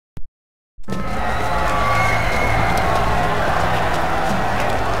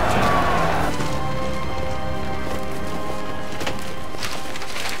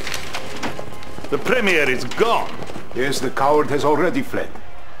The Premier is gone. Yes, the coward has already fled.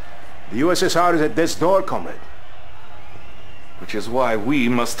 The USSR is at death's door, comrade. Which is why we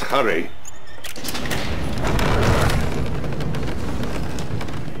must hurry.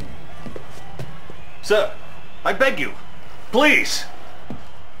 Sir, I beg you, please.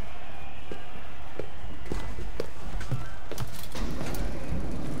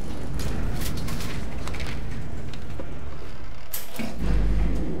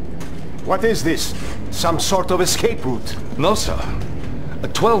 What is this? Some sort of escape route? No, sir.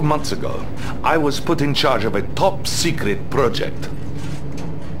 12 months ago, I was put in charge of a top-secret project.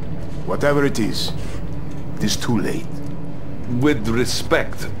 Whatever it is too late. With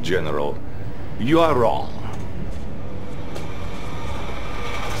respect, General, you are wrong.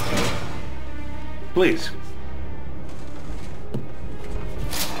 Please.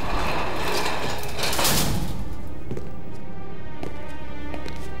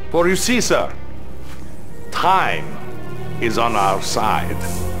 For you see, sir, time is on our side.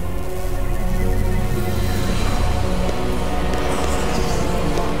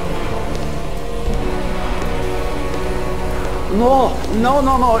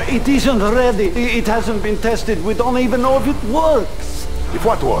 No, it isn't ready. It hasn't been tested. We don't even know if it works. If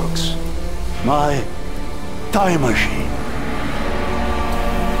what works? My time machine.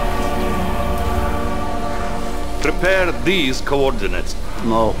 Prepare these coordinates.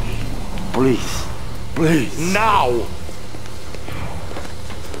 No, please. Now!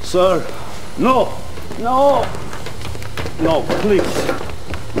 Sir, no, please,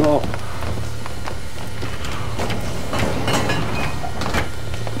 no.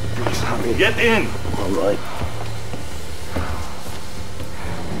 Please, honey. Get in! All right.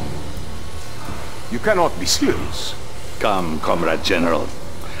 You cannot be serious. Come, Comrade General.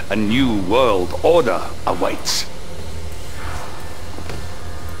 A new world order awaits.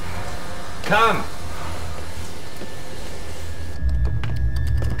 Come!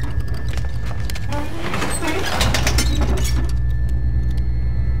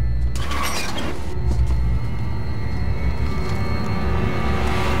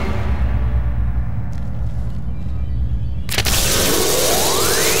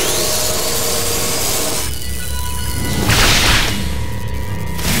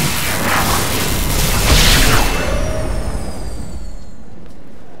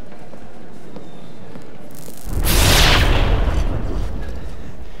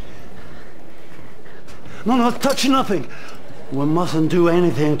 No, touch nothing. We mustn't do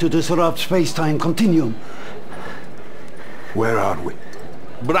anything to disrupt space-time continuum. Where are we?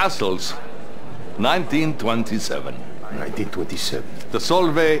 Brussels, 1927. 1927. The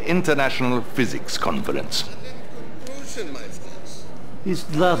Solvay International Physics Conference. Is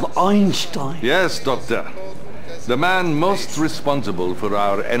that Einstein? Yes, Doctor. The man most responsible for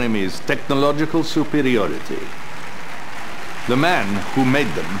our enemy's technological superiority. The man who made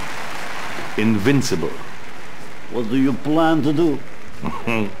them invincible. What do you plan to do?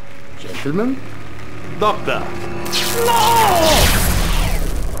 Gentlemen? Doctor! No!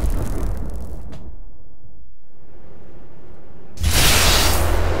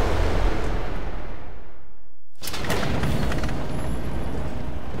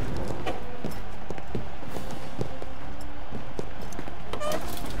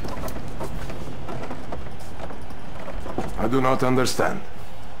 I do not understand.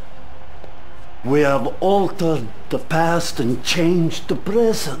 We have altered the past and changed the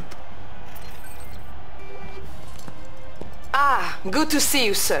present. Ah, good to see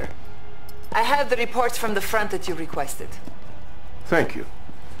you, sir. I have the reports from the front that you requested. Thank you.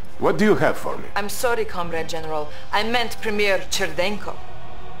 What do you have for me? I'm sorry, Comrade General. I meant Premier Cherdenko.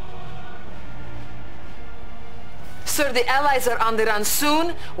 Sir, the Allies are on the run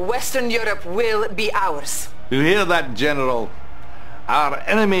soon. Western Europe will be ours. You hear that, General? Our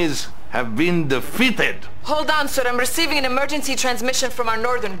enemies have been defeated. Hold on, sir. I'm receiving an emergency transmission from our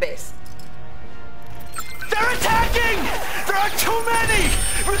northern base. They're attacking! There are too many!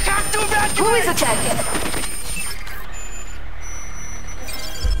 We have to evacuate! Who is attacking?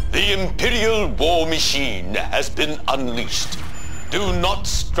 The Imperial war machine has been unleashed. Do not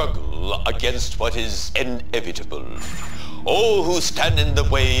struggle against what is inevitable. All who stand in the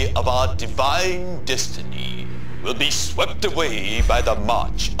way of our divine destiny will be swept away by the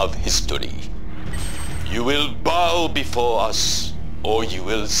march of history. You will bow before us, or you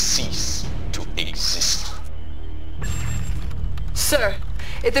will cease to exist. Sir,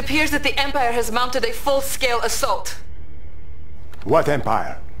 it appears that the Empire has mounted a full-scale assault. What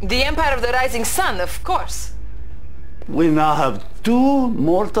empire? The Empire of the Rising Sun, of course. We now have two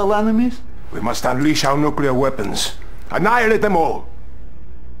mortal enemies? We must unleash our nuclear weapons. Annihilate them all.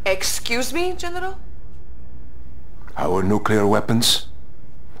 Excuse me, General? Our nuclear weapons?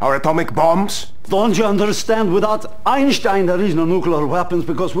 Our atomic bombs? Don't you understand? Without Einstein there is no nuclear weapons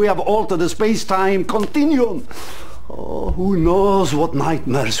because we have altered the space-time continuum. Oh, who knows what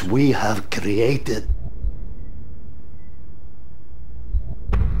nightmares we have created.